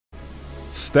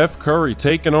Steph Curry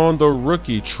taking on the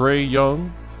rookie Trae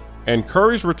Young. And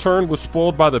Curry's return was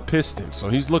spoiled by the Pistons, so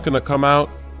he's looking to come out,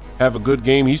 have a good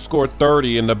game. He scored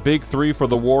 30, and the big three for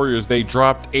the Warriors, they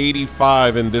dropped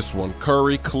 85 in this one.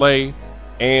 Curry, Clay,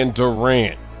 and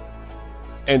Durant.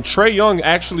 And Trae Young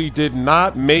actually did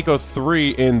not make a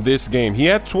three in this game. He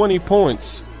had 20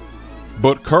 points,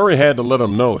 but Curry had to let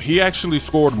him know. He actually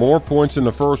scored more points in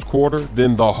the first quarter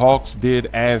than the Hawks did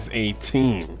as a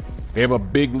team. They have a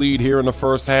big lead here in the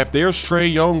first half. There's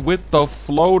Trae Young with the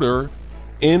floater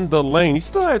in the lane. He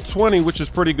still had 20, which is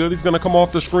pretty good. He's going to come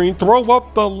off the screen, throw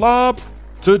up the lob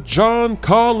to John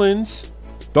Collins.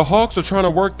 The Hawks are trying to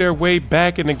work their way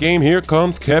back in the game. Here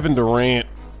comes Kevin Durant.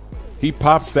 He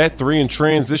pops that three in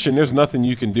transition. There's nothing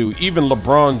you can do. Even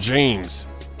LeBron James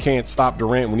can't stop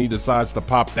Durant when he decides to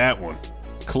pop that one.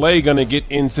 Clay going to get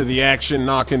into the action,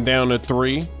 knocking down a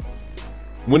three.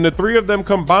 When the three of them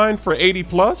combine for 80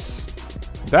 plus,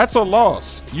 that's a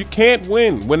loss. You can't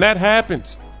win when that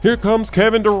happens. Here comes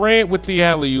Kevin Durant with the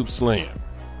alley-oop slam.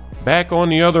 Back on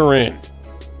the other end.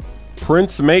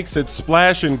 Prince makes it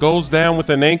splash and goes down with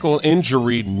an ankle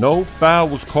injury. No foul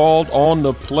was called on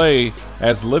the play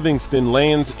as Livingston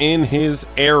lands in his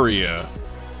area.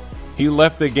 He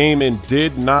left the game and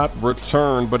did not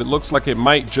return, but it looks like it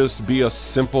might just be a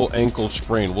simple ankle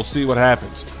sprain. We'll see what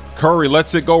happens. Curry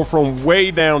lets it go from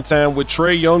way downtown with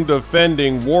Trae Young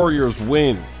defending. Warriors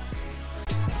win.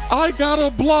 I got a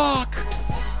block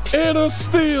and a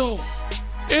steal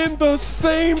in the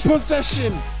same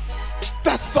possession.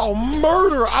 That's a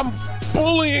murder. I'm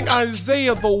bullying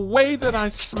Isaiah the way that I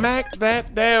smacked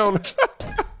that down.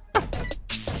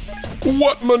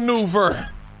 What maneuver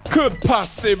could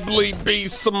possibly be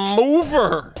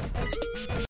smoother?